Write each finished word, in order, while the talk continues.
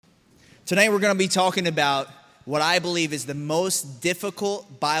Tonight we're going to be talking about what I believe is the most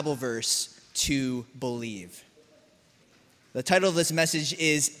difficult Bible verse to believe. The title of this message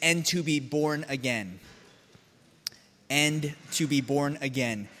is "And to be Born Again." And to be born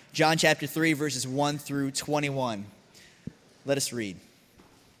again. John chapter 3, verses 1 through 21. Let us read.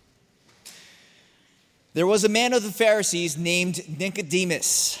 There was a man of the Pharisees named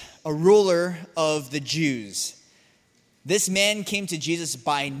Nicodemus, a ruler of the Jews. This man came to Jesus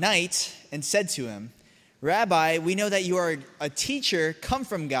by night and said to him, "Rabbi, we know that you are a teacher come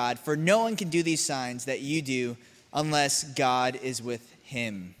from God, for no one can do these signs that you do unless God is with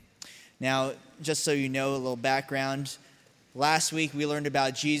him." Now, just so you know, a little background. Last week, we learned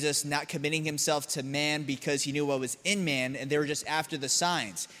about Jesus not committing himself to man because he knew what was in man, and they were just after the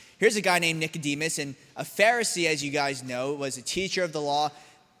signs. Here's a guy named Nicodemus, and a Pharisee, as you guys know, was a teacher of the law,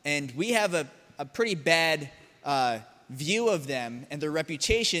 and we have a pretty bad view of them and their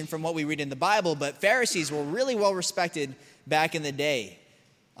reputation from what we read in the Bible, but Pharisees were really well respected back in the day.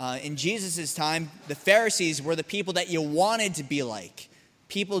 In Jesus' time, the Pharisees were the people that you wanted to be like.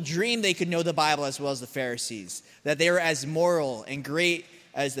 People dreamed they could know the Bible as well as the Pharisees, that they were as moral and great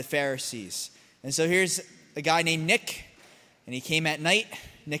as the Pharisees. And so here's a guy named Nick, and he came at night.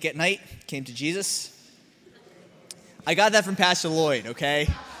 Nick at night came to Jesus. I got that from Pastor Lloyd, okay?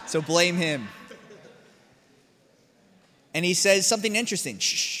 So blame him. And he says something interesting.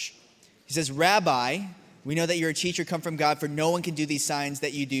 Shh. He says, "Rabbi, we know that you're a teacher come from God, for no one can do these signs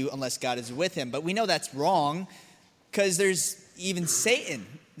that you do unless God is with him." But we know that's wrong, because there's even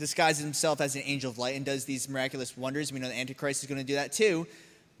Satan disguises himself as an angel of light and does these miraculous wonders. We know the Antichrist is going to do that too.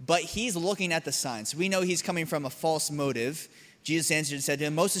 But he's looking at the signs. We know he's coming from a false motive. Jesus answered and said to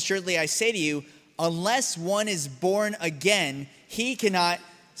him, "Most assuredly I say to you, unless one is born again, he cannot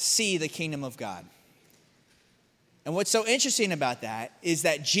see the kingdom of God." And what's so interesting about that is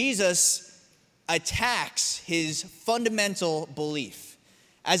that Jesus attacks his fundamental belief.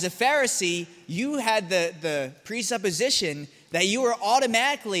 As a Pharisee, you had the presupposition that you were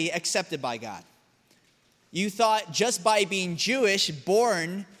automatically accepted by God. You thought just by being Jewish,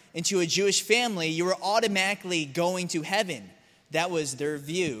 born into a Jewish family, you were automatically going to heaven. That was their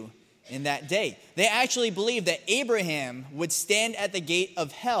view in that day. They actually believed that Abraham would stand at the gate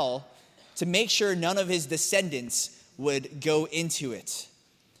of hell to make sure none of his descendants would go into it.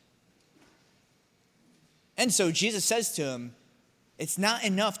 And so Jesus says to him, it's not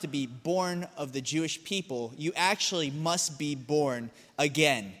enough to be born of the Jewish people. You actually must be born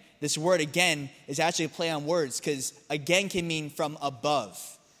again. This word again is actually a play on words, because again can mean from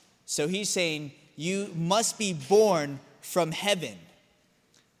above. So he's saying you must be born from heaven.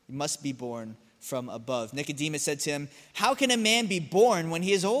 You must be born from above. Nicodemus said to him, "How can a man be born when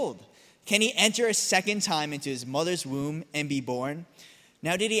he is old? Can he enter a second time into his mother's womb and be born?"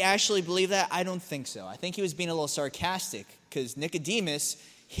 Now, did he actually believe that? I don't think so. I think he was being a little sarcastic, because Nicodemus,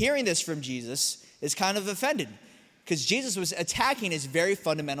 hearing this from Jesus, is kind of offended, because Jesus was attacking his very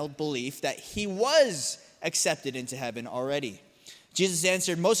fundamental belief that he was accepted into heaven already. Jesus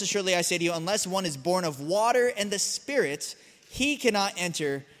answered, "Most assuredly I say to you, unless one is born of water and the Spirit, he cannot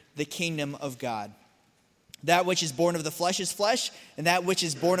enter the kingdom of God. That which is born of the flesh is flesh, and that which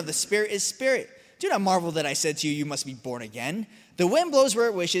is born of the Spirit is spirit. Do not marvel that I said to you, you must be born again. The wind blows where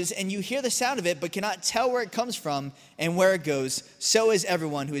it wishes, and you hear the sound of it, but cannot tell where it comes from and where it goes. So is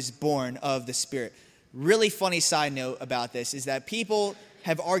everyone who is born of the Spirit." Really funny side note about this is that people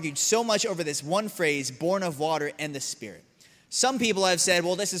have argued so much over this one phrase, born of water and the Spirit. Some people have said,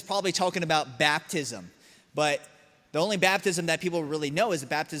 well, this is probably talking about baptism. But the only baptism that people really know is the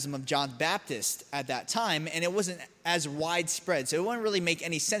baptism of John the Baptist at that time, and it wasn't as widespread, so it wouldn't really make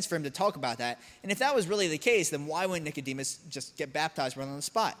any sense for him to talk about that. And if that was really the case, then why wouldn't Nicodemus just get baptized right on the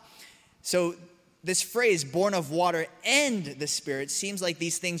spot? So this phrase, born of water and the Spirit, seems like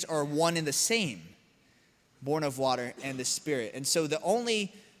these things are one and the same. Born of water and the Spirit. And so the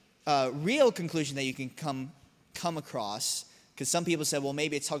only real conclusion that you can come across, because some people said, well,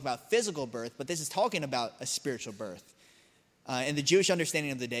 maybe it's talking about physical birth, but this is talking about a spiritual birth. And the Jewish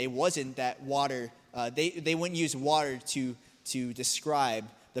understanding of the day wasn't that water, they wouldn't use water to describe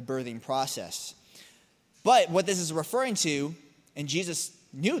the birthing process. But what this is referring to, and Jesus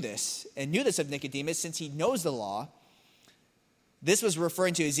knew this of Nicodemus since he knows the law, this was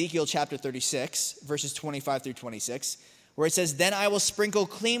referring to Ezekiel chapter 36, verses 25 through 26, where it says, "Then I will sprinkle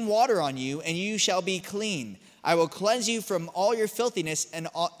clean water on you, and you shall be clean. I will cleanse you from all your filthiness and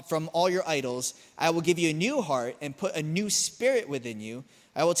from all your idols. I will give you a new heart and put a new spirit within you.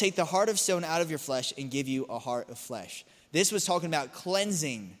 I will take the heart of stone out of your flesh and give you a heart of flesh." This was talking about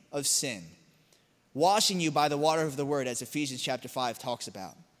cleansing of sin, washing you by the water of the word, as Ephesians chapter 5 talks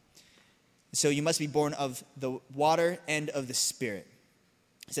about. So you must be born of the water and of the Spirit.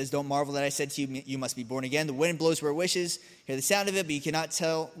 It says, don't marvel that I said to you, you must be born again. The wind blows where it wishes. Hear the sound of it, but you cannot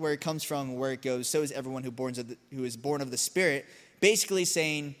tell where it comes from or where it goes. So is everyone who is born of the Spirit. Basically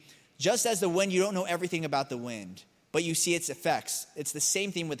saying, just as the wind, you don't know everything about the wind, but you see its effects. It's the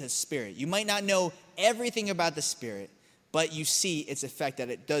same thing with the Spirit. You might not know everything about the Spirit, but you see its effect, that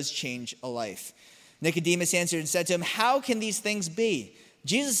it does change a life. Nicodemus answered and said to him, how can these things be?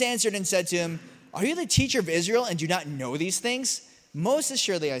 Jesus answered and said to him, are you the teacher of Israel and do not know these things? Most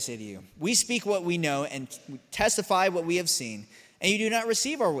assuredly I say to you, we speak what we know and testify what we have seen, and you do not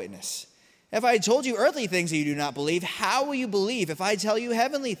receive our witness. If I had told you earthly things that you do not believe, how will you believe if I tell you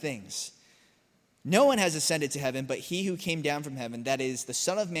heavenly things? No one has ascended to heaven but he who came down from heaven, that is, the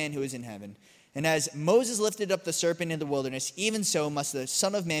Son of Man who is in heaven. And as Moses lifted up the serpent in the wilderness, even so must the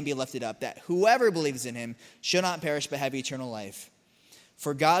Son of Man be lifted up, that whoever believes in him shall not perish but have eternal life.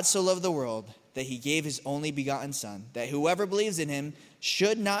 For God so loved the world that he gave his only begotten Son, that whoever believes in him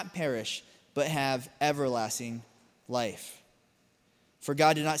should not perish but have everlasting life. For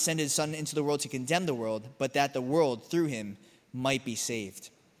God did not send his Son into the world to condemn the world, but that the world through him might be saved.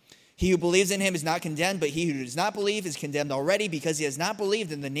 He who believes in him is not condemned, but he who does not believe is condemned already, because he has not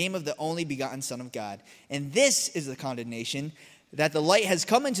believed in the name of the only begotten Son of God. And this is the condemnation, that the light has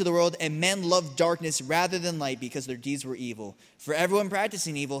come into the world, and men love darkness rather than light, because their deeds were evil. For everyone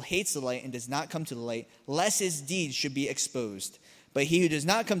practicing evil hates the light and does not come to the light, lest his deeds should be exposed. But he who does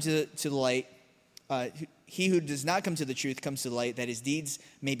not come to the light, he who does not come to the truth comes to the light, that his deeds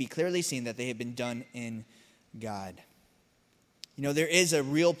may be clearly seen that they have been done in God. You know, there is a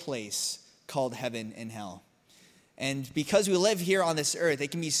real place called heaven and hell. And because we live here on this earth, it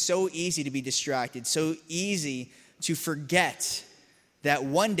can be so easy to be distracted, so easy to forget that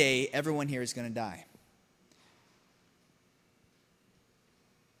one day everyone here is going to die.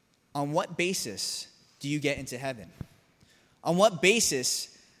 On what basis do you get into heaven? On what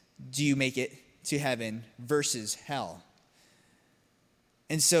basis do you make it to heaven versus hell?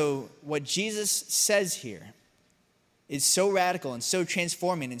 And so what Jesus says here is so radical and so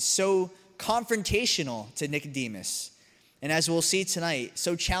transforming and so confrontational to Nicodemus. And as we'll see tonight,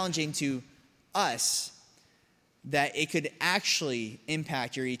 so challenging to us that it could actually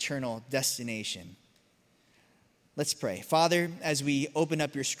impact your eternal destination. Let's pray. Father, as we open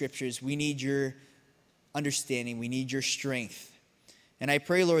up your scriptures, we need your understanding. We need your strength. And I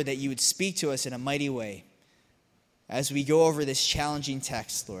pray, Lord, that you would speak to us in a mighty way as we go over this challenging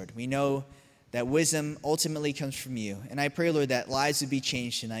text, Lord. We know that wisdom ultimately comes from you. And I pray, Lord, that lives would be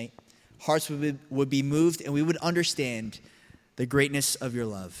changed tonight, hearts would be moved, and we would understand the greatness of your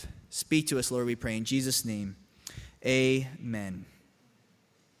love. Speak to us, Lord, we pray in Jesus' name. Amen.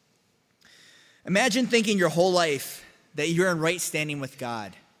 Imagine thinking your whole life that you're in right standing with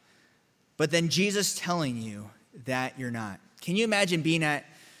God, but then Jesus telling you that you're not. Can you imagine being at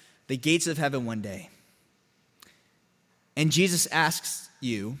the gates of heaven one day, and Jesus asks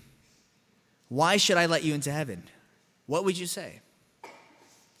you, why should I let you into heaven? What would you say?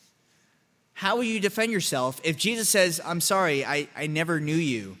 How will you defend yourself if Jesus says, I'm sorry, I never knew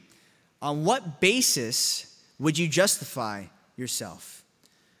you? On what basis would you justify yourself?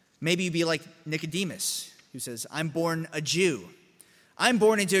 Maybe you'd be like Nicodemus, who says, I'm born a Jew. I'm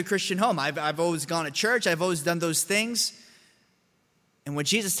born into a Christian home. I've always gone to church. I've always done those things. And what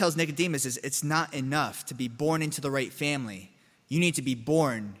Jesus tells Nicodemus is it's not enough to be born into the right family. You need to be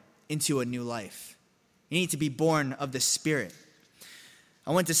born into a new life. You need to be born of the Spirit.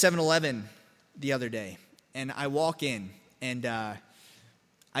 I went to 7-Eleven the other day, and I walk in, and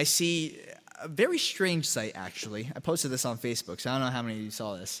I see a very strange sight, actually. I posted this on Facebook, so I don't know how many of you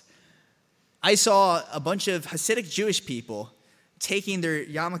saw this. I saw a bunch of Hasidic Jewish people taking their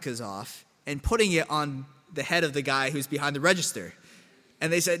yarmulkes off and putting it on the head of the guy who's behind the register.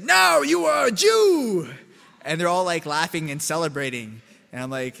 And they said, no, you are a Jew! And they're all like laughing and celebrating. And I'm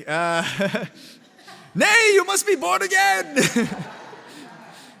like, nay, you must be born again.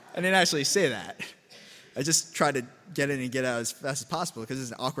 I didn't actually say that. I just tried to get in and get out as fast as possible because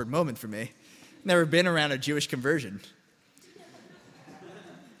it's an awkward moment for me. Never been around a Jewish conversion.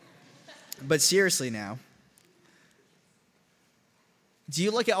 But seriously now, do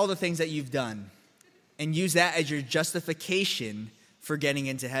you look at all the things that you've done and use that as your justification for getting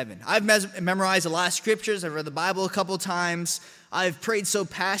into heaven? I've memorized a lot of scriptures. I've read the Bible a couple times. I've prayed so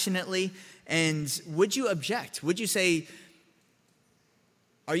passionately. And would you object? Would you say,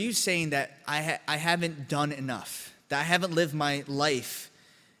 are you saying that I haven't done enough? That I haven't lived my life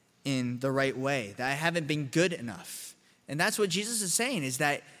in the right way? That I haven't been good enough? And that's what Jesus is saying, is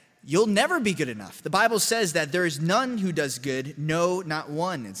that you'll never be good enough. The Bible says that there is none who does good, no, not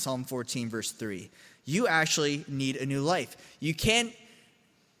one, in Psalm 14, verse 3. You actually need a new life. You can't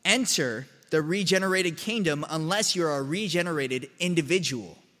enter the regenerated kingdom unless you're a regenerated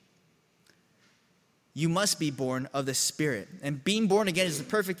individual. You must be born of the Spirit. And being born again is the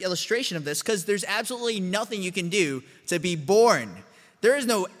perfect illustration of this, because there's absolutely nothing you can do to be born. There is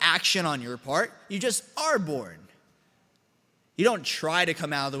no action on your part. You just are born. You don't try to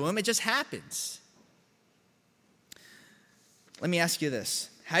come out of the womb. It just happens. Let me ask you this.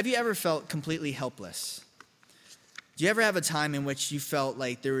 Have you ever felt completely helpless? Do you ever have a time in which you felt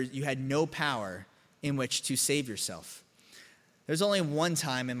like you had no power in which to save yourself? There's only one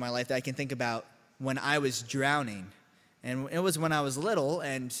time in my life that I can think about when I was drowning. And it was when I was little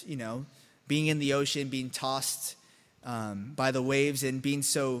and, being in the ocean, being tossed by the waves, and being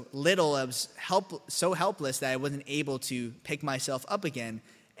so little, I was so helpless that I wasn't able to pick myself up again,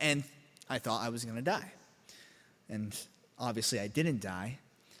 and I thought I was going to die. And obviously I didn't die.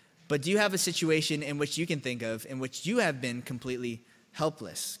 But do you have a situation in which you can think of in which you have been completely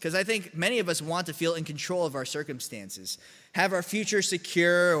helpless? Because I think many of us want to feel in control of our circumstances, have our future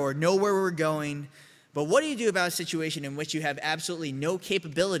secure, or know where we're going. But what do you do about a situation in which you have absolutely no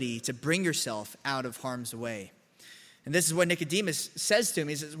capability to bring yourself out of harm's way? And this is what Nicodemus says to him.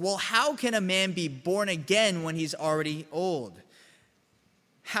 He says, well, how can a man be born again when he's already old?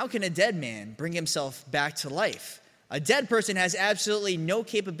 How can a dead man bring himself back to life? A dead person has absolutely no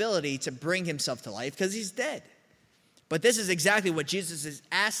capability to bring himself to life because he's dead. But this is exactly what Jesus is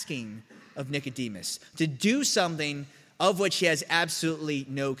asking of Nicodemus, to do something of which he has absolutely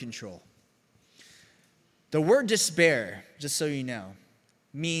no control. The word despair, just so you know,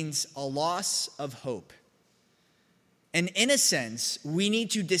 means a loss of hope. And in a sense, we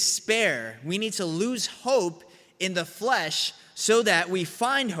need to despair. We need to lose hope in the flesh so that we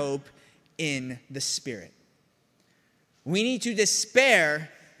find hope in the Spirit. We need to despair,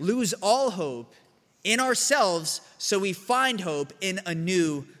 lose all hope in ourselves so we find hope in a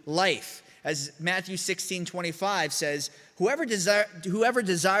new life. As Matthew 16:25 says, whoever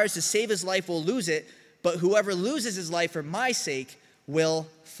desires to save his life will lose it, but whoever loses his life for my sake will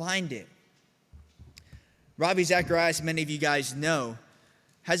find it. Ravi Zacharias, many of you guys know,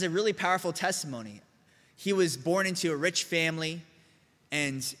 has a really powerful testimony. He was born into a rich family,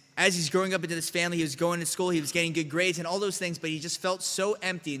 and as he's growing up into this family, he was going to school, he was getting good grades and all those things, but he just felt so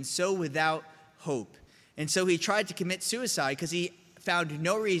empty and so without hope. And so he tried to commit suicide because he found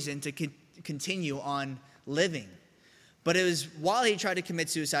no reason to continue on living. But it was while he tried to commit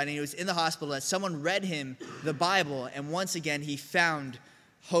suicide and he was in the hospital that someone read him the Bible, and once again he found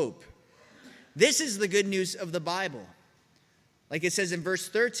hope. This is the good news of the Bible. Like it says in verse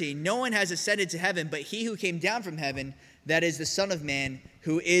 13, no one has ascended to heaven but he who came down from heaven, that is the Son of Man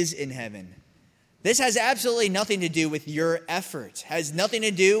who is in heaven. This has absolutely nothing to do with your effort. Has nothing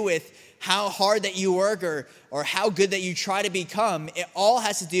to do with how hard that you work or how good that you try to become. It all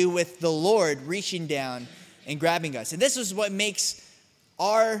has to do with the Lord reaching down and grabbing us. And this is what makes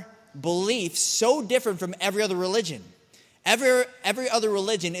our belief so different from every other religion. Every other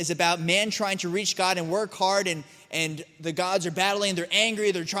religion is about man trying to reach God and work hard, and the gods are battling, they're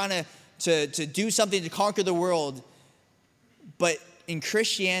angry, they're trying to do something to conquer the world. But in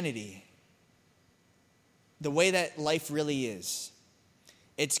Christianity, the way that life really is,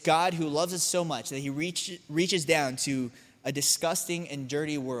 it's God who loves us so much that he reaches down to a disgusting and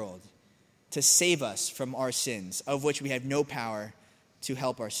dirty world to save us from our sins, of which we have no power to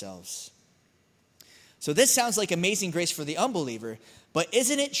help ourselves. So this sounds like amazing grace for the unbeliever, but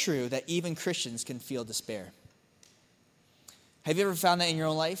isn't it true that even Christians can feel despair? Have you ever found that in your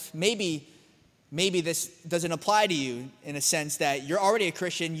own life? Maybe this doesn't apply to you in a sense that you're already a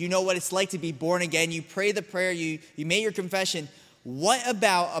Christian, you know what it's like to be born again, you pray the prayer, you made your confession. What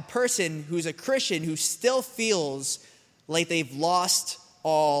about a person who's a Christian who still feels like they've lost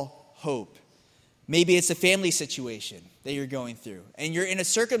all hope? Maybe it's a family situation that you're going through, and you're in a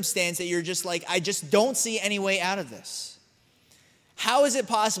circumstance that you're just like, I just don't see any way out of this. How is it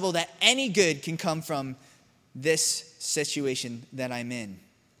possible that any good can come from this situation that I'm in?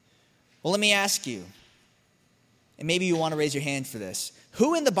 Well, let me ask you, and maybe you want to raise your hand for this.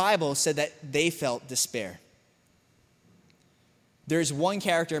 Who in the Bible said that they felt despair? There's one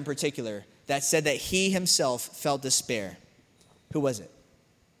character in particular that said that he himself felt despair. Who was it?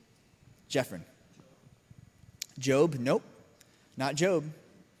 Jeffrin. Job? Nope. Not Job.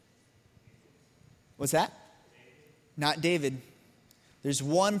 What's that? Not David. There's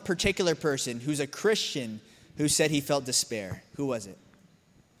one particular person who's a Christian who said he felt despair. Who was it?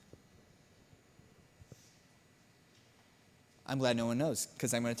 I'm glad no one knows,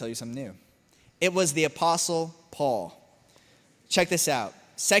 because I'm going to tell you something new. It was the Apostle Paul. Check this out.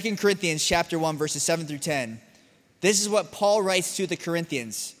 2 Corinthians chapter 1, verses 7 through 10. This is what Paul writes to the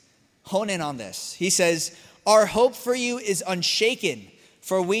Corinthians. Hone in on this. He says, "Our hope for you is unshaken,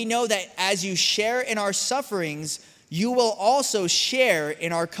 for we know that as you share in our sufferings, you will also share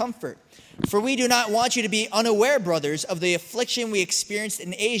in our comfort. For we do not want you to be unaware, brothers, of the affliction we experienced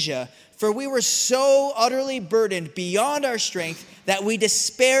in Asia, for we were so utterly burdened beyond our strength that we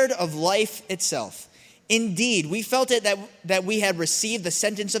despaired of life itself. Indeed, we felt it that we had received the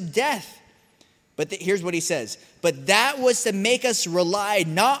sentence of death." But here's what he says. "But that was to make us rely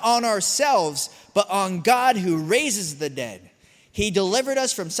not on ourselves, but on God who raises the dead. He delivered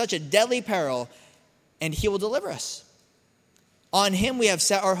us from such a deadly peril, and he will deliver us. On him we have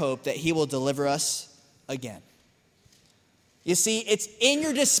set our hope that he will deliver us again." You see, it's in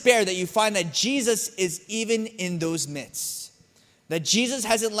your despair that you find that Jesus is even in those midst. That Jesus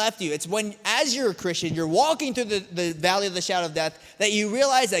hasn't left you. It's when, as you're a Christian, you're walking through the valley of the shadow of death, that you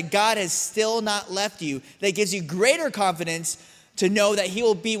realize that God has still not left you. That gives you greater confidence to know that he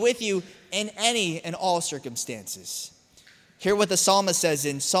will be with you in any and all circumstances. Hear what the psalmist says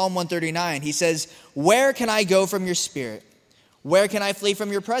in Psalm 139. He says, "Where can I go from your spirit? Where can I flee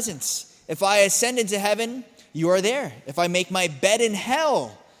from your presence? If I ascend into heaven, you are there. If I make my bed in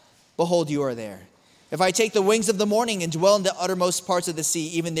hell, behold, you are there. If I take the wings of the morning and dwell in the uttermost parts of the sea,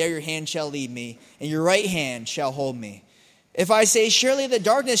 even there your hand shall lead me, and your right hand shall hold me. If I say, surely the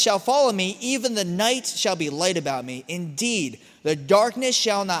darkness shall follow me, even the night shall be light about me. Indeed, the darkness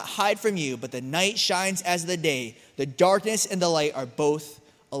shall not hide from you, but the night shines as the day. The darkness and the light are both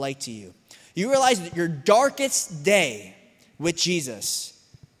alike to you." You realize that your darkest day with Jesus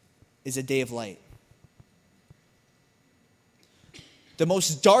is a day of light. The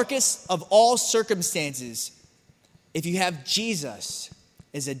most darkest of all circumstances, if you have Jesus,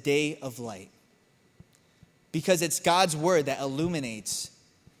 is a day of light. Because it's God's word that illuminates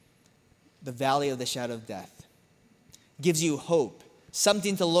the valley of the shadow of death. Gives you hope,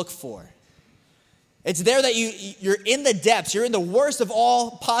 something to look for. It's there that you're in the depths, you're in the worst of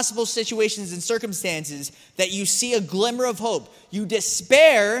all possible situations and circumstances, that you see a glimmer of hope. You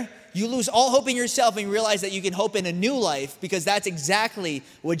despair, you lose all hope in yourself, and you realize that you can hope in a new life, because that's exactly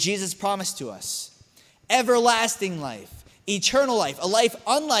what Jesus promised to us. Everlasting life, eternal life, a life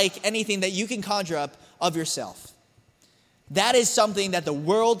unlike anything that you can conjure up of yourself. That is something that the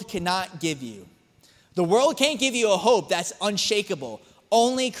world cannot give you. The world can't give you a hope that's unshakable.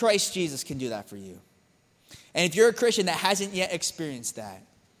 Only Christ Jesus can do that for you. And if you're a Christian that hasn't yet experienced that,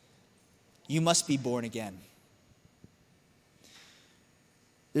 you must be born again.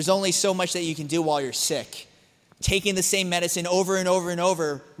 There's only so much that you can do while you're sick. Taking the same medicine over and over and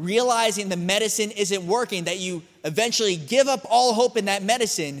over, realizing the medicine isn't working, that you eventually give up all hope in that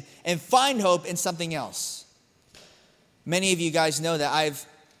medicine and find hope in something else. Many of you guys know that I've,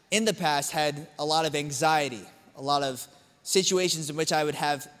 in the past, had a lot of anxiety, a lot of situations in which I would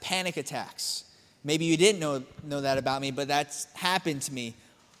have panic attacks. Maybe you didn't know that about me, but that's happened to me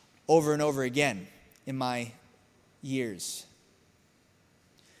over and over again in my years.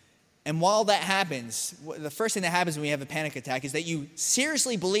 And while that happens, the first thing that happens when you have a panic attack is that you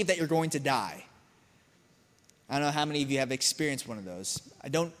seriously believe that you're going to die. I don't know how many of you have experienced one of those. I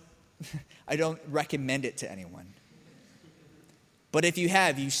don't recommend it to anyone. But if you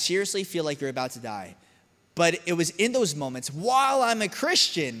have, you seriously feel like you're about to die. But it was in those moments, while I'm a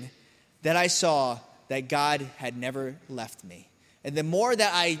Christian, that I saw that God had never left me. And the more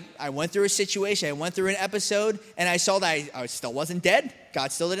that I went through a situation, I went through an episode, and I saw that I still wasn't dead,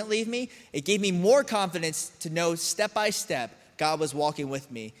 God still didn't leave me, it gave me more confidence to know step by step God was walking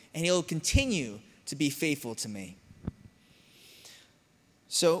with me, and he'll continue to be faithful to me.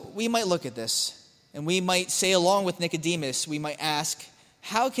 So we might look at this, and we might say, along with Nicodemus, we might ask,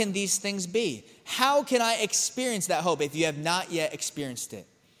 how can these things be? How can I experience that hope if you have not yet experienced it?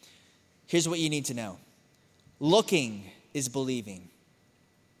 Here's what you need to know. Looking is believing.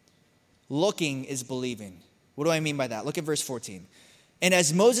 Looking is believing. What do I mean by that? Look at verse 14. "And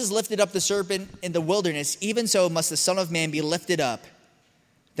as Moses lifted up the serpent in the wilderness, even so must the Son of Man be lifted up,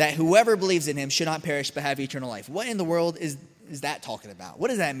 that whoever believes in him should not perish but have eternal life." What in the world is that talking about? What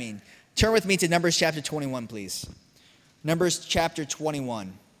does that mean? Turn with me to Numbers chapter 21, please. Numbers chapter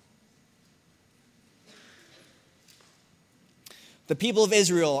 21. The people of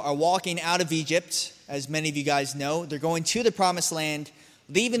Israel are walking out of Egypt, as many of you guys know. They're going to the promised land,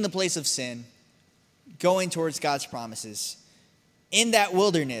 leaving the place of sin, going towards God's promises. In that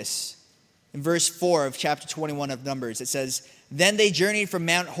wilderness, in verse 4 of chapter 21 of Numbers, it says, Then they journeyed from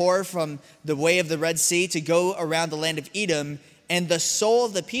Mount Hor from the way of the Red Sea to go around the land of Edom, and the soul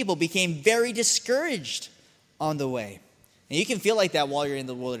of the people became very discouraged on the way. And you can feel like that while you're in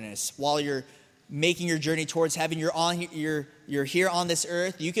the wilderness, while you're making your journey towards heaven, you're here on this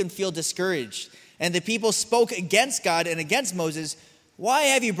earth, you can feel discouraged. And the people spoke against God and against Moses. Why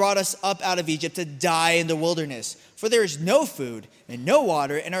have you brought us up out of Egypt to die in the wilderness? For there is no food and no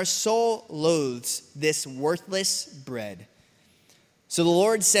water, and our soul loathes this worthless bread. So the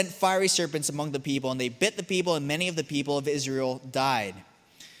Lord sent fiery serpents among the people, and they bit the people, and many of the people of Israel died.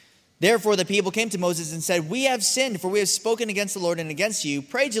 Therefore the people came to Moses and said, we have sinned, for we have spoken against the Lord and against you.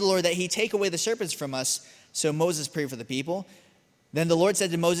 Pray to the Lord that he take away the serpents from us. So Moses prayed for the people. Then the Lord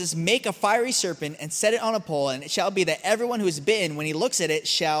said to Moses, make a fiery serpent and set it on a pole, and it shall be that everyone who is bitten, when he looks at it,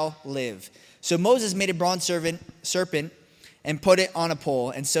 shall live. So Moses made a bronze serpent and put it on a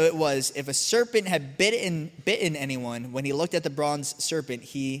pole. And so it was, if a serpent had bitten anyone, when he looked at the bronze serpent,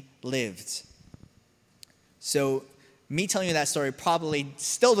 he lived. So me telling you that story probably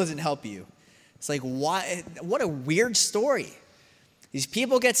still doesn't help you. It's like, why? What a weird story. These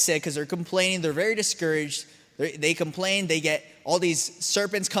people get sick because they're complaining. They're very discouraged. They complain. They get all these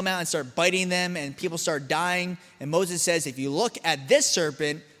serpents come out and start biting them, and people start dying. And Moses says, if you look at this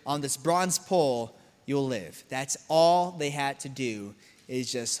serpent on this bronze pole, you'll live. That's all they had to do,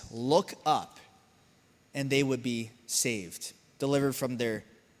 is just look up, and they would be saved, delivered from their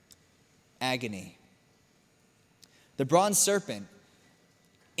agony. The bronze serpent,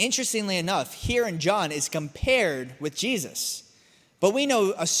 interestingly enough, here in John is compared with Jesus. But we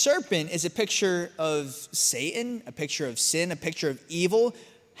know a serpent is a picture of Satan, a picture of sin, a picture of evil.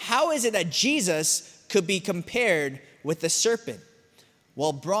 How is it that Jesus could be compared with the serpent?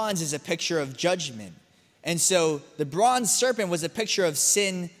 Well, bronze is a picture of judgment. And so the bronze serpent was a picture of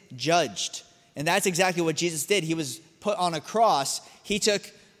sin judged. And that's exactly what Jesus did. He was put on a cross. He took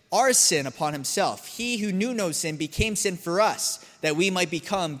our sin upon himself. He who knew no sin became sin for us, that we might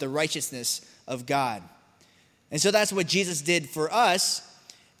become the righteousness of God. And so that's what Jesus did for us.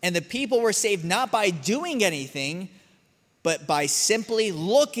 And the people were saved not by doing anything, but by simply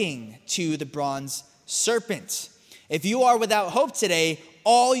looking to the bronze serpent. If you are without hope today,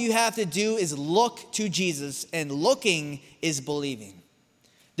 all you have to do is look to Jesus, and looking is believing.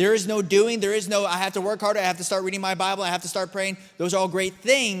 There is no doing. There is no, I have to work harder. I have to start reading my Bible. I have to start praying. Those are all great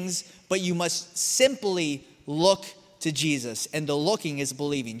things, but you must simply look to Jesus, and the looking is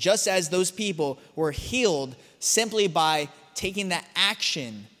believing. Just as those people were healed simply by taking that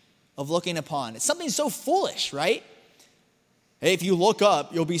action of looking upon. It's something so foolish, right? Hey, if you look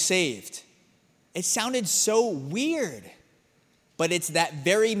up, you'll be saved. It sounded so weird, but it's that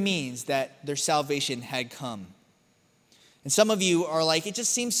very means that their salvation had come. And some of you are like, it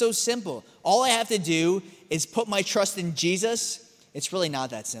just seems so simple. All I have to do is put my trust in Jesus. It's really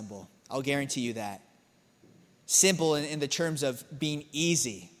not that simple. I'll guarantee you that. Simple in the terms of being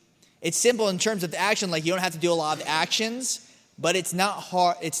easy. It's simple in terms of the action, like you don't have to do a lot of actions, but it's not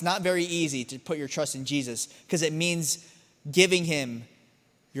hard. It's not very easy to put your trust in Jesus, because it means giving him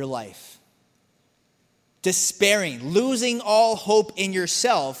your life. Despairing, losing all hope in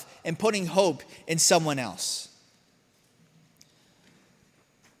yourself and putting hope in someone else.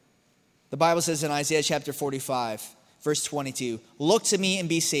 The Bible says in Isaiah chapter 45, verse 22, look to me and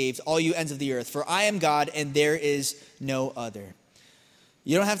be saved, all you ends of the earth, for I am God and there is no other.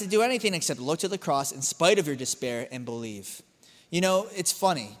 You don't have to do anything except look to the cross in spite of your despair and believe. You know, it's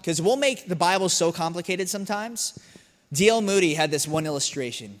funny because we'll make the Bible so complicated sometimes. D.L. Moody had this one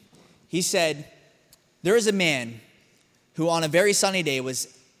illustration. He said, there is a man who on a very sunny day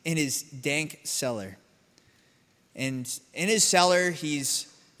was in his dank cellar. And in his cellar,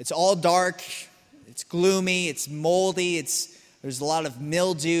 it's all dark, it's gloomy, it's moldy, there's a lot of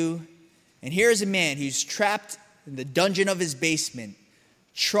mildew. And here's a man who's trapped in the dungeon of his basement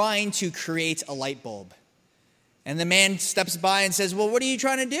trying to create a light bulb. And the man steps by and says, well, what are you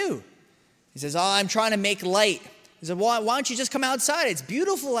trying to do? He says, I'm trying to make light. He said, well, why don't you just come outside? It's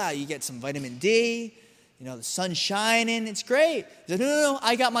beautiful out. You get some vitamin D. The sun's shining. It's great. He said, no,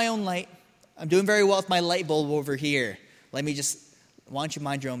 I got my own light. I'm doing very well with my light bulb over here. Why don't you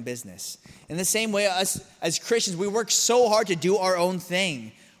mind your own business? In the same way, us as Christians, we work so hard to do our own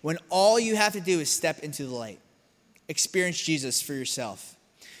thing when all you have to do is step into the light. Experience Jesus for yourself.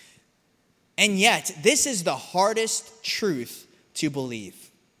 And yet, this is the hardest truth to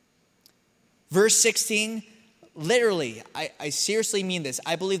believe. Verse 16, literally, I seriously mean this.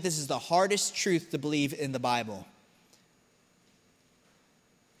 I believe this is the hardest truth to believe in the Bible.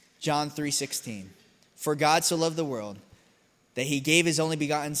 John 3:16. For God so loved the world that he gave his only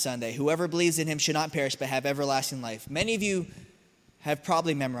begotten Son, that whoever believes in him should not perish but have everlasting life. Many of you have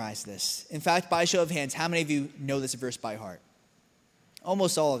probably memorized this. In fact, by a show of hands, how many of you know this verse by heart?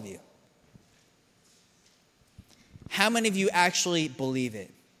 Almost all of you. How many of you actually believe it?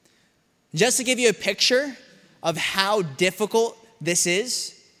 Just to give you a picture of how difficult this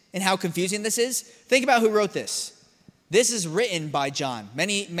is and how confusing this is, think about who wrote this. This is written by John.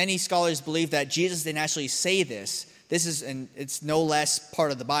 Many scholars believe that Jesus didn't actually say this. And it's no less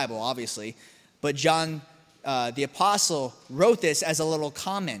part of the Bible, obviously. But John, the apostle, wrote this as a little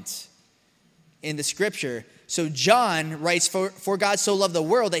comment in the scripture. So John writes, for God so loved the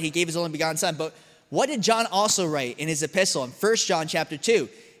world that he gave his only begotten son. But what did John also write in his epistle in 1 John chapter 2?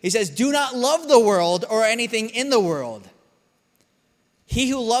 He says, do not love the world or anything in the world. He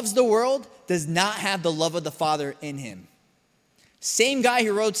who loves the world does not have the love of the Father in him. Same guy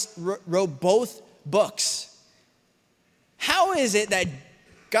who wrote both books. How is it that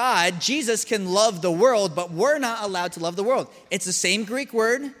God, Jesus, can love the world, but we're not allowed to love the world? It's the same Greek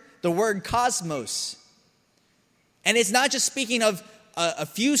word, the word cosmos. And it's not just speaking of a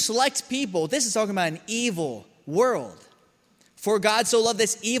few select people. This is talking about an evil world. For God so loved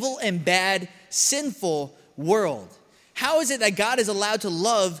this evil and bad, sinful world. How is it that God is allowed to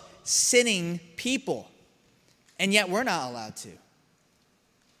love sinning people, and yet we're not allowed to?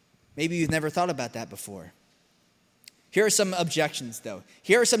 Maybe you've never thought about that before. Here are some objections, though.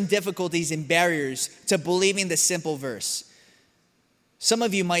 Here are some difficulties and barriers to believing this simple verse. Some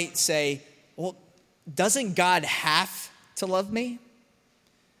of you might say, well, doesn't God have to love me?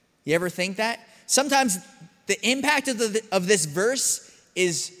 You ever think that? Sometimes the impact of this verse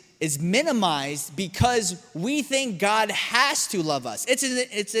is minimized because we think God has to love us.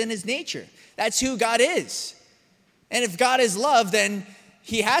 It's in his nature. That's who God is. And if God is love, then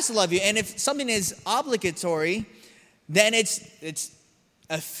he has to love you. And if something is obligatory, then its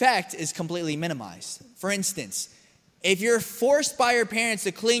effect is completely minimized. For instance, if you're forced by your parents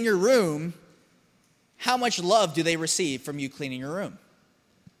to clean your room, how much love do they receive from you cleaning your room?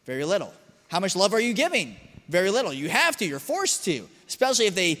 Very little. How much love are you giving? Very little. You have to. You're forced to. Especially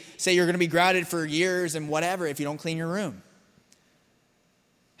if they say you're going to be grounded for years and whatever if you don't clean your room.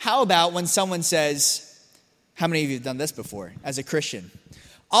 How about when someone says, how many of you have done this before as a Christian?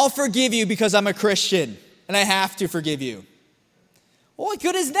 I'll forgive you because I'm a Christian and I have to forgive you. Well, what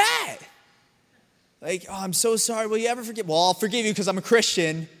good is that? Like, oh, I'm so sorry. Will you ever forgive? Well, I'll forgive you because I'm a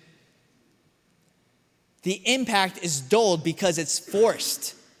Christian. The impact is dulled because it's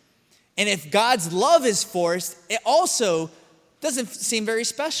forced. And if God's love is forced, it also doesn't seem very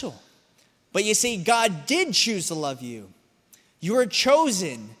special. But you see, God did choose to love you. You were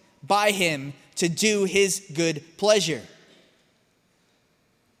chosen by him to do his good pleasure.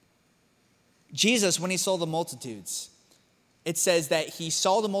 Jesus, when he saw the multitudes, it says that he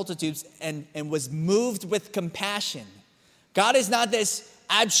saw the multitudes and was moved with compassion. God is not this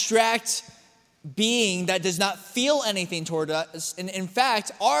abstract being that does not feel anything toward us. And in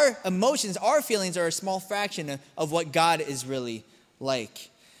fact, our emotions, our feelings are a small fraction of what God is really like.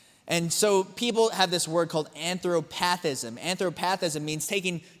 And so people have this word called anthropathism. Anthropathism means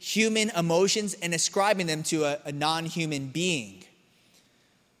taking human emotions and ascribing them to a non-human being.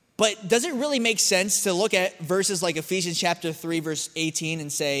 But does it really make sense to look at verses like Ephesians chapter 3, verse 18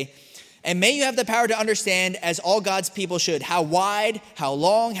 and say, and may you have the power to understand, as all God's people should, how wide, how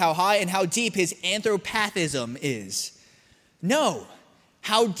long, how high, and how deep his anthropathism is. No,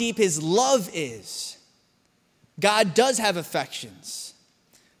 how deep his love is. God does have affections.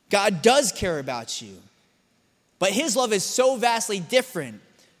 God does care about you. But his love is so vastly different,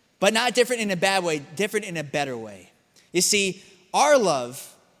 but not different in a bad way, different in a better way. You see, our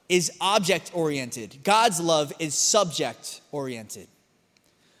love is object-oriented. God's love is subject-oriented.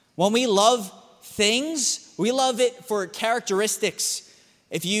 When we love things, we love it for characteristics.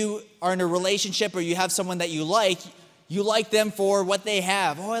 If you are in a relationship or you have someone that you like them for what they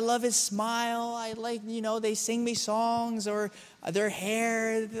have. Oh, I love his smile. I like, they sing me songs, or their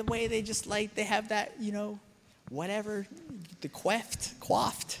hair, the way they have that, whatever, the coiffed,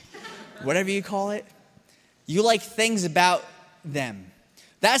 whatever you call it. You like things about them.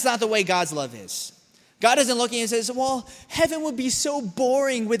 That's not the way God's love is. God isn't looking and says, well, heaven would be so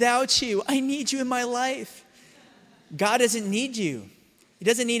boring without you. I need you in my life. God doesn't need you. He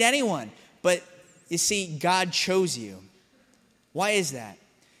doesn't need anyone. But you see, God chose you. Why is that?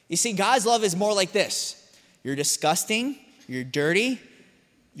 You see, God's love is more like this. You're disgusting, you're dirty,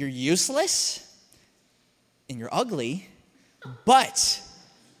 you're useless, and you're ugly, but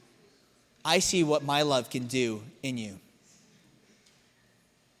I see what my love can do in you.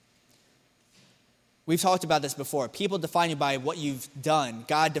 We've talked about this before. People define you by what you've done.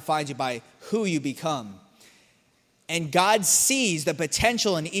 God defines you by who you become. And God sees the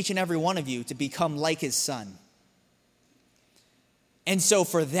potential in each and every one of you to become like his son. And so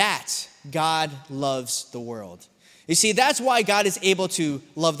for that, God loves the world. You see, that's why God is able to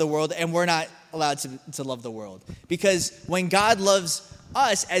love the world and we're not allowed to love the world. Because when God loves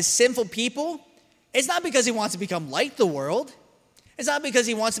us as sinful people, it's not because he wants to become like the world. It's not because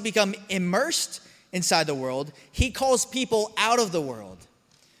he wants to become immersed inside the world. He calls people out of the world.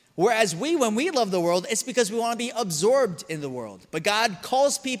 Whereas when we love the world, it's because we want to be absorbed in the world. But God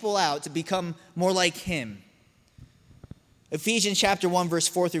calls people out to become more like him. Ephesians chapter 1, verse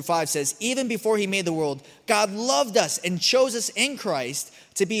 4 through 5 says, even before he made the world, God loved us and chose us in Christ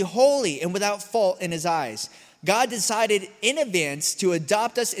to be holy and without fault in his eyes. God decided in advance to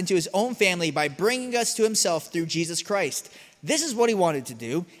adopt us into his own family by bringing us to himself through Jesus Christ. This is what he wanted to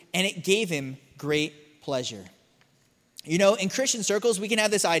do, and it gave him great pleasure. You know, in Christian circles, we can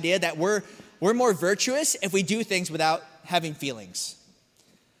have this idea that we're more virtuous if we do things without having feelings.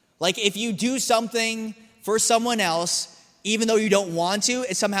 Like if you do something for someone else, even though you don't want to,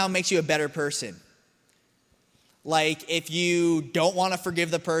 it somehow makes you a better person. Like if you don't want to forgive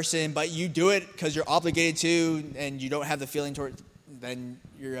the person, but you do it because you're obligated to and you don't have the feeling toward, then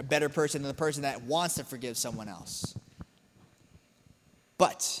you're a better person than the person that wants to forgive someone else.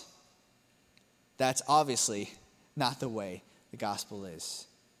 But that's obviously not the way the gospel is.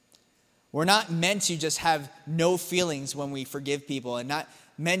 We're not meant to just have no feelings when we forgive people and not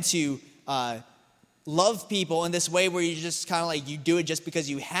meant to love people in this way where you just kind of like you do it just because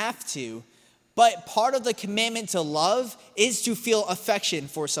you have to. But part of the commandment to love is to feel affection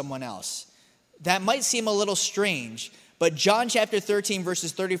for someone else. That might seem a little strange, but John chapter 13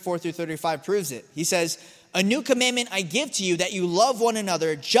 verses 34 through 35 proves it. He says, a new commandment I give to you, that you love one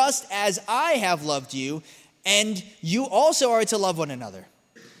another just as I have loved you, and you also are to love one another.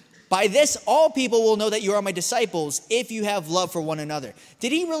 By this, all people will know that you are my disciples if you have love for one another.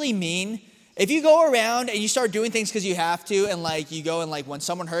 Did he really mean, if you go around and you start doing things because you have to, and like you go and like when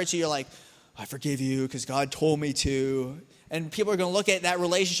someone hurts you, you're like, I forgive you because God told me to. And people are going to look at that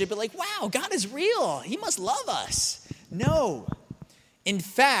relationship and be like, wow, God is real. He must love us. No. In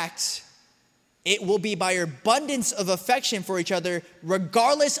fact, it will be by your abundance of affection for each other,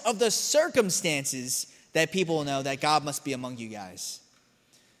 regardless of the circumstances, that people will know that God must be among you guys.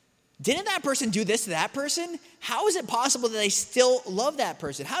 Didn't that person do this to that person? How is it possible that they still love that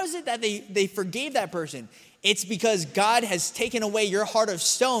person? How is it that they forgave that person? It's because God has taken away your heart of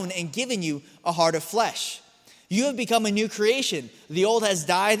stone and given you a heart of flesh. You have become a new creation. The old has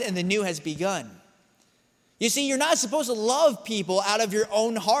died and the new has begun. You see, you're not supposed to love people out of your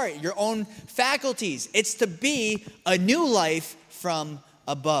own heart, your own faculties. It's to be a new life from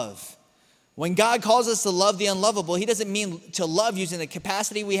above. When God calls us to love the unlovable, he doesn't mean to love using the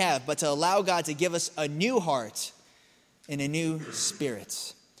capacity we have, but to allow God to give us a new heart and a new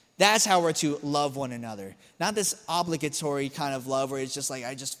spirit. That's how we're to love one another. Not this obligatory kind of love where it's just like,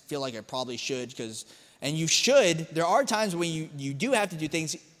 I just feel like I probably should, and you should. There are times when you do have to do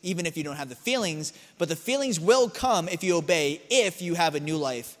things even if you don't have the feelings, but the feelings will come if you obey, if you have a new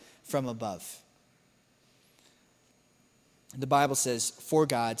life from above. The Bible says, for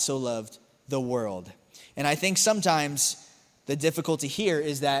God so loved the world. And I think sometimes the difficulty here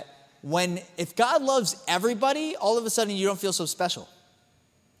is that if God loves everybody, all of a sudden you don't feel so special.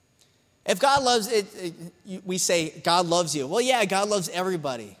 If God loves it, we say God loves you. Well, yeah, God loves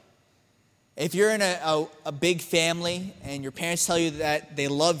everybody. If you're in a big family and your parents tell you that they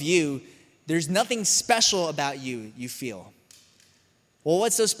love you, there's nothing special about you feel. Well,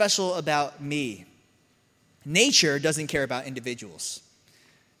 what's so special about me? Nature doesn't care about individuals.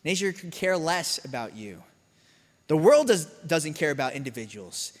 Nature could care less about you. The world doesn't care about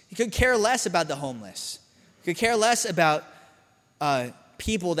individuals. It could care less about the homeless. It could care less about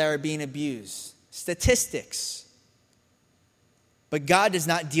people that are being abused. Statistics. But God does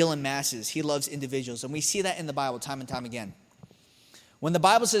not deal in masses. He loves individuals. And we see that in the Bible time and time again. When the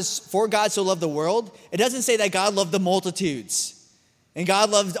Bible says, for God so loved the world, it doesn't say that God loved the multitudes. And God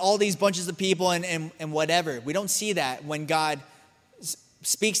loved all these bunches of people and whatever. We don't see that when God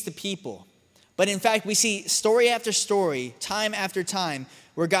speaks to people. But in fact, we see story after story, time after time,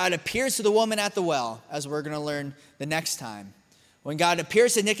 where God appears to the woman at the well, as we're going to learn the next time. When God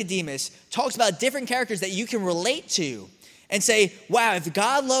appears to Nicodemus, talks about different characters that you can relate to and say, wow, if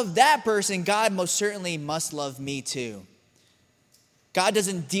God loved that person, God most certainly must love me too. God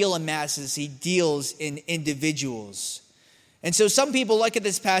doesn't deal in masses, he deals in individuals. And so some people look at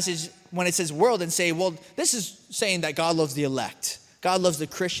this passage when it says world and say, well, this is saying that God loves the elect. God loves the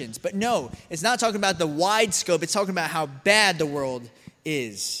Christians. But no, it's not talking about the wide scope. It's talking about how bad the world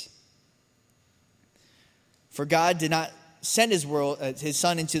is. For God did not send his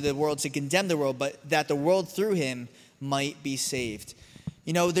Son into the world to condemn the world, but that the world through him might be saved.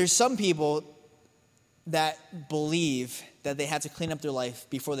 You know, there's some people that believe that they have to clean up their life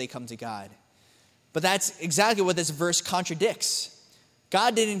before they come to God. But that's exactly what this verse contradicts.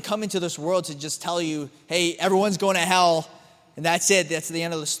 God didn't come into this world to just tell you, hey, everyone's going to hell, and that's it. That's the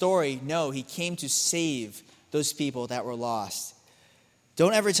end of the story. No, he came to save those people that were lost.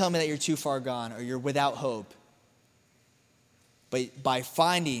 Don't ever tell me that you're too far gone or you're without hope. But by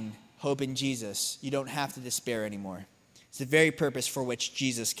finding hope in Jesus, you don't have to despair anymore. It's the very purpose for which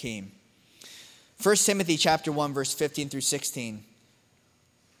Jesus came. 1 Timothy chapter 1, verse 15 through 16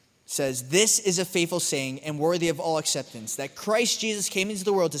 says, "This is a faithful saying and worthy of all acceptance, that Christ Jesus came into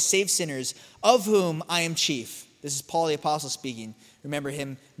the world to save sinners, of whom I am chief." This is Paul the Apostle speaking. Remember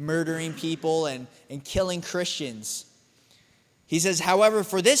him murdering people and killing Christians. He says, "However,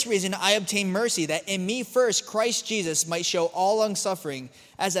 for this reason I obtain mercy, that in me first Christ Jesus might show all long-suffering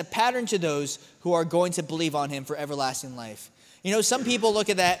as a pattern to those who are going to believe on him for everlasting life." You know, some people look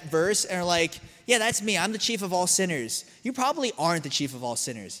at that verse and are like, yeah, that's me. I'm the chief of all sinners. You probably aren't the chief of all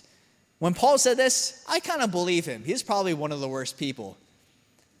sinners. When Paul said this, I kind of believe him. He's probably one of the worst people.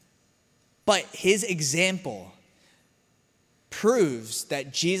 But his example proves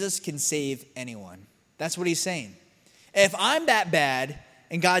that Jesus can save anyone. That's what he's saying. If I'm that bad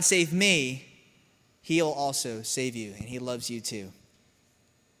and God saved me, he'll also save you, and he loves you too.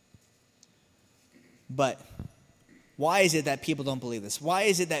 But why is it that people don't believe this? Why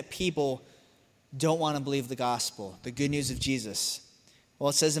is it that people don't want to believe the gospel, the good news of Jesus? Well,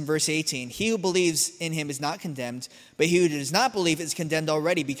 it says in verse 18, "He who believes in him is not condemned, but he who does not believe is condemned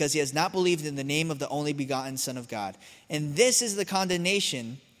already, because he has not believed in the name of the only begotten Son of God. And this is the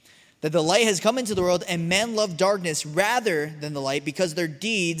condemnation, that the light has come into the world, and men love darkness rather than the light, because their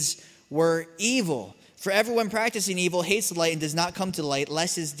deeds were evil. For everyone practicing evil hates the light and does not come to the light,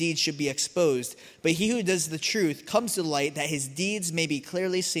 lest his deeds should be exposed. But he who does the truth comes to the light, that his deeds may be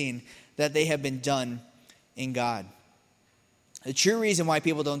clearly seen, that they have been done in God." The true reason why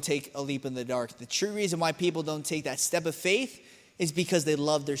people don't take a leap in the dark, the true reason why people don't take that step of faith, is because they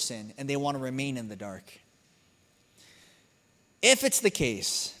love their sin and they want to remain in the dark. If it's the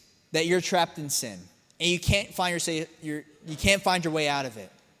case that you're trapped in sin and you can't find your way out of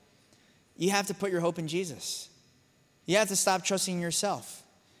it, you have to put your hope in Jesus. You have to stop trusting yourself.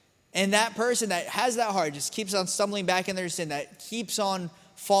 And that person that has that heart just keeps on stumbling back in their sin, that keeps on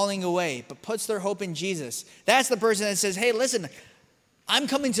falling away, but puts their hope in Jesus. That's the person that says, hey, listen, I'm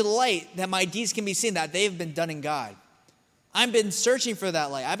coming to the light that my deeds can be seen, that they've been done in God. I've been searching for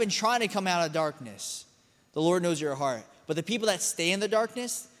that light. I've been trying to come out of darkness. The Lord knows your heart. But the people that stay in the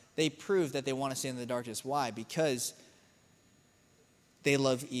darkness, they prove that they want to stay in the darkness. Why? Because they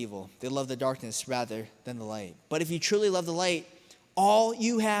love evil. They love the darkness rather than the light. But if you truly love the light, all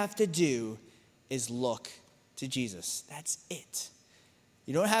you have to do is look to Jesus. That's it.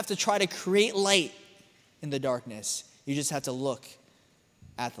 You don't have to try to create light in the darkness. You just have to look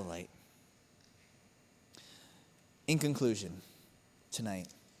at the light. In conclusion, tonight,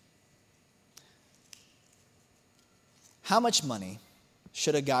 how much money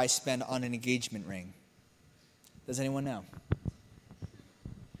should a guy spend on an engagement ring? Does anyone know?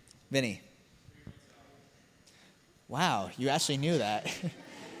 Vinny. Wow, you actually knew that.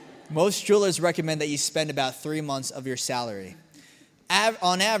 Most jewelers recommend that you spend about 3 months of your salary.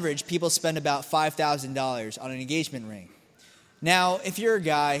 On average, people spend about $5,000 on an engagement ring. Now, if you're a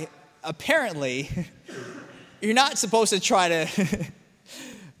guy, apparently, you're not supposed to try to...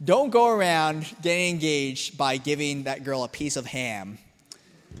 Don't go around getting engaged by giving that girl a piece of ham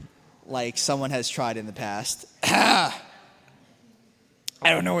like someone has tried in the past. I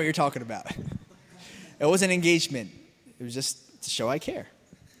don't know what you're talking about. It wasn't an engagement. It was just to show I care.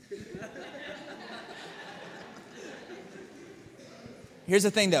 Here's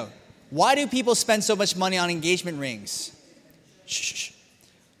the thing, though. Why do people spend so much money on engagement rings? Shh.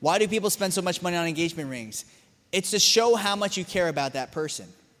 Why do people spend so much money on engagement rings? It's to show how much you care about that person.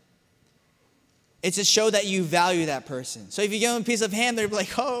 It's to show that you value that person. So if you give them a piece of ham, they're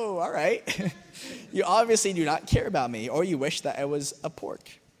like, oh, all right. You obviously do not care about me, or you wish that I was a pork,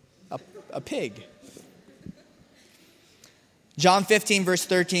 a pig. John 15, verse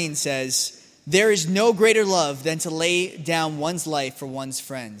 13 says, "There is no greater love than to lay down one's life for one's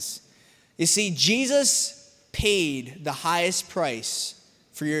friends." You see, Jesus paid the highest price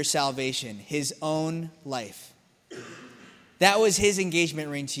for your salvation, his own life. That was his engagement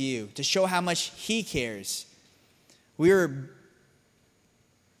ring to you, to show how much he cares. We were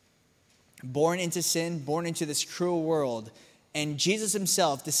born into sin, born into this cruel world, and Jesus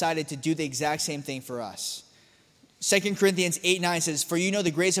himself decided to do the exact same thing for us. 2 Corinthians 8:9 says, "For you know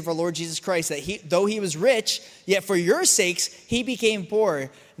the grace of our Lord Jesus Christ, that though he was rich, yet for your sakes he became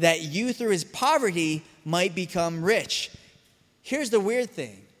poor, that you through his poverty might become rich." Here's the weird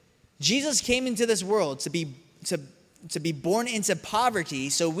thing. Jesus came into this world to be born into poverty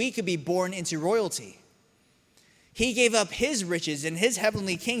so we could be born into royalty. He gave up his riches and his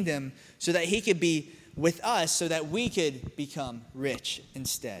heavenly kingdom so that he could be with us, so that we could become rich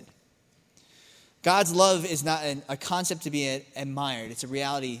instead. God's love is not a concept to be admired. It's a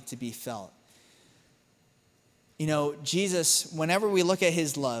reality to be felt. You know, Jesus, whenever we look at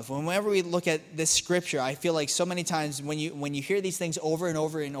his love, whenever we look at this scripture, I feel like so many times when you hear these things over and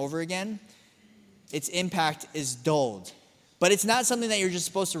over and over again, its impact is dulled. But it's not something that you're just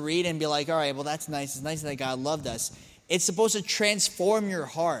supposed to read and be like, all right, well, that's nice. It's nice that God loved us. It's supposed to transform your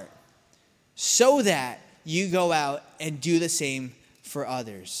heart so that you go out and do the same for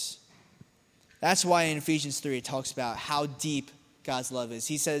others. That's why in Ephesians 3 it talks about how deep God's love is.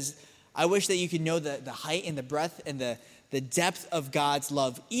 He says, I wish that you could know the height and the breadth and the depth of God's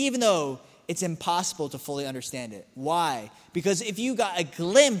love, even though it's impossible to fully understand it. Why? Because if you got a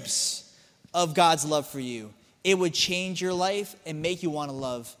glimpse of God's love for you, it would change your life and make you want to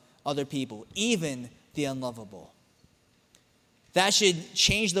love other people, even the unlovable. That should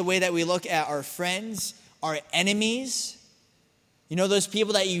change the way that we look at our friends, our enemies. You know, those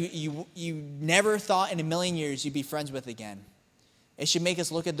people that you never thought in a million years you'd be friends with again. It should make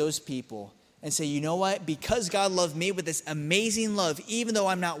us look at those people and say, you know what? Because God loved me with this amazing love, even though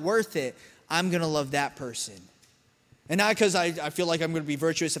I'm not worth it, I'm going to love that person. And not because I feel like I'm going to be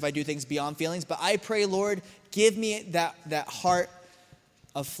virtuous if I do things beyond feelings, but I pray, Lord, give me that heart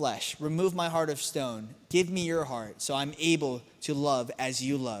of flesh. Remove my heart of stone. Give me your heart so I'm able to love as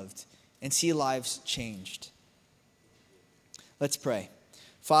you loved and see lives changed. Let's pray.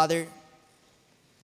 Father,